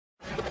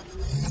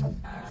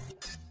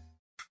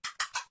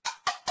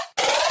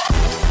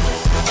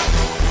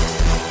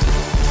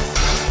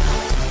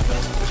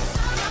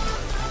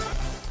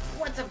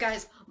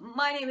guys,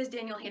 my name is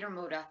Daniel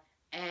Haidermota,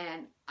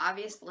 and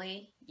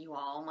obviously, you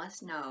all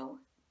must know,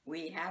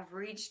 we have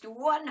reached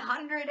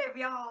 100 of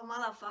y'all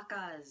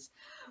motherfuckers.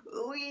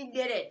 We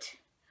did it.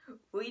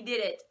 We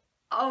did it.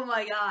 Oh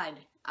my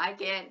god, I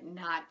can't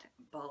not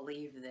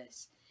believe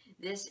this.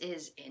 This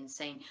is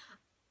insane.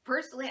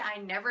 Personally, I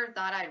never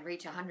thought I'd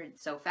reach 100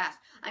 so fast.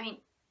 I mean,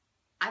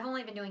 I've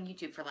only been doing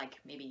YouTube for like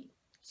maybe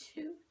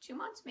two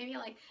months, maybe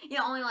like,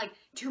 yeah, only like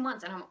 2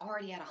 months, and I'm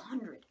already at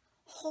 100.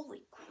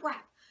 Holy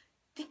crap.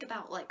 Think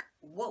about like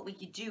what we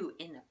could do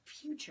in the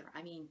future.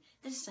 I mean,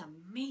 this is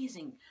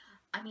amazing.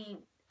 I mean,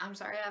 I'm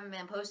sorry I haven't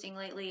been posting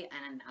lately,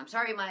 and I'm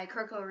sorry my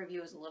Kirko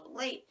review is a little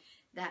late.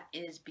 That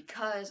is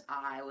because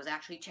I was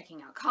actually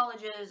checking out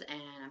colleges,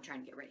 and I'm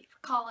trying to get ready for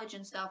college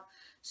and stuff.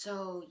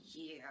 So,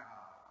 yeah,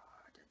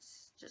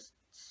 that's just...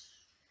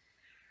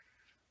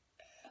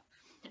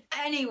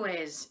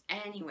 Anyways,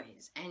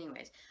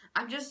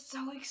 I'm just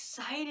so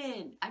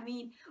excited. I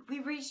mean, we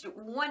reached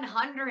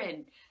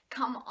 100.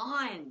 Come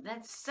on,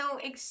 that's so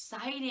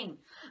exciting.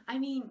 I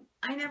mean,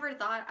 I never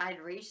thought I'd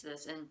reach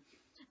this, and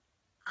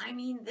I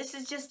mean, this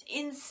is just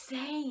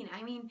insane.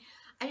 I mean,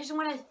 I just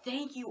want to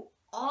thank you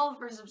all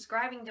for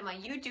subscribing to my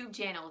YouTube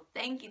channel.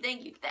 Thank you,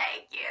 thank you,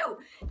 thank you,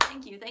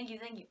 thank you, thank you,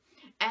 thank you.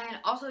 And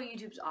also,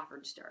 YouTube's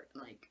offered to start,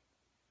 like,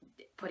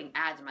 putting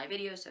ads in my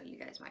videos, so you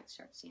guys might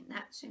start seeing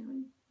that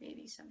soon,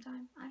 maybe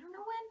sometime. I don't know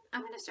when.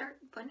 I'm going to start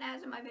putting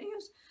ads in my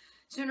videos.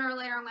 Sooner or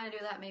later, I'm going to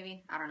do that,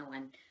 maybe. I don't know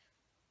when.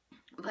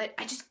 But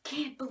I just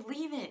can't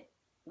believe it.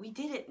 We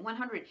did it,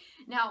 100.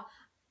 Now,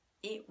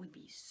 it would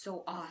be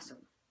so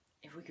awesome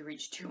if we could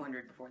reach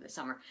 200 before the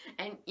summer.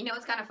 And, you know,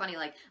 it's kind of funny.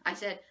 Like, I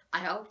said, I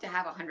hope to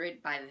have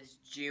 100 by this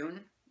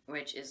June,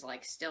 which is,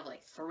 like, still,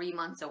 like, 3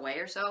 months away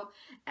or so.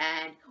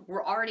 And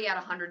we're already at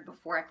 100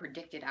 before I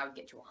predicted I would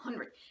get to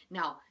 100.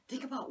 Now,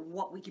 think about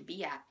what we could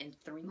be at in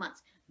 3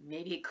 months.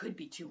 Maybe it could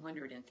be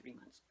 200 in 3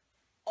 months.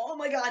 Oh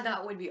my god,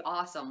 that would be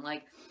awesome.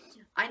 Like,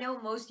 I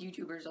know most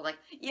YouTubers are like,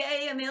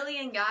 yay, 1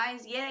 million,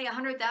 guys. Yay,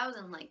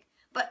 100,000. Like,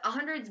 but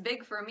 100's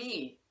big for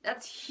me.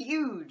 That's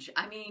huge.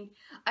 I mean,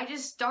 I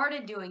just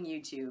started doing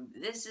YouTube.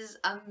 This is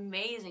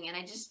amazing. And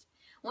I just,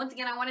 once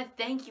again, I want to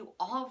thank you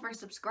all for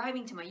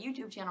subscribing to my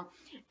YouTube channel.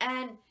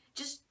 And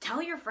just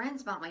tell your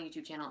friends about my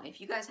YouTube channel.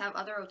 If you guys have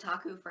other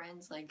otaku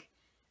friends, like,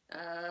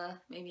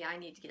 maybe I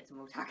need to get some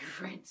otaku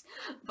friends.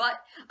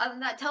 But other than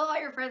that, tell all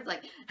your friends,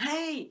 like,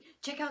 hey,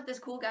 check out this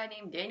cool guy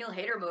named Daniel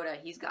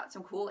Haidermota. He's got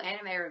some cool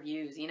anime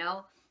reviews, you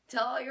know?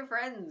 Tell all your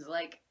friends,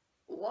 like,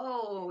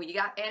 whoa, you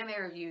got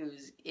anime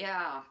reviews.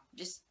 Yeah,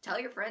 just tell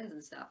your friends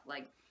and stuff.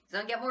 Like, so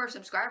I'll get more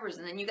subscribers,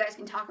 and then you guys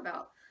can talk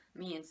about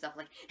me and stuff.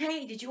 Like,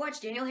 hey, did you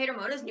watch Daniel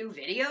Haidermota's new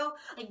video?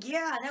 Like,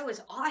 yeah, that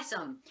was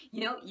awesome.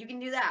 You know, you can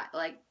do that.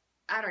 Like,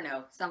 I don't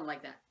know, something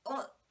like that.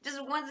 Well,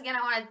 just once again,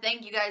 I want to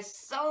thank you guys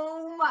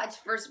so much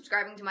for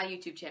subscribing to my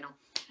YouTube channel.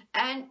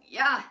 And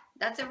yeah,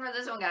 that's it for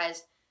this one,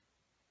 guys.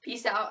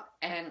 Peace out,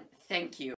 and thank you.